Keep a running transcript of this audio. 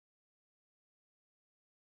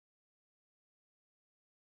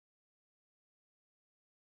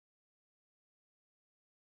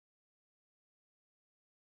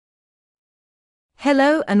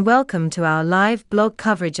Hello and welcome to our live blog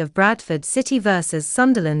coverage of Bradford City vs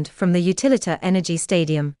Sunderland from the Utilita Energy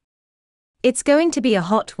Stadium. It's going to be a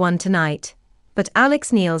hot one tonight, but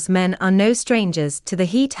Alex Neil's men are no strangers to the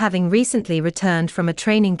heat, having recently returned from a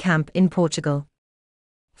training camp in Portugal.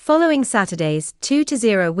 Following Saturday's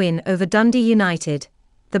 2-0 win over Dundee United,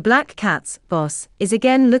 the Black Cats' boss is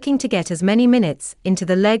again looking to get as many minutes into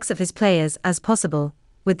the legs of his players as possible,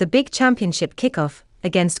 with the big championship kickoff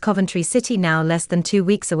against Coventry City now less than 2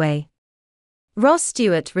 weeks away. Ross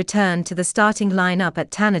Stewart returned to the starting lineup at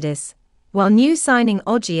Tannadice, while new signing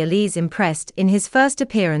Oji Elise impressed in his first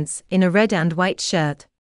appearance in a red and white shirt.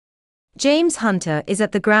 James Hunter is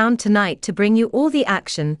at the ground tonight to bring you all the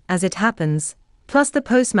action as it happens, plus the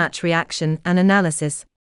post-match reaction and analysis.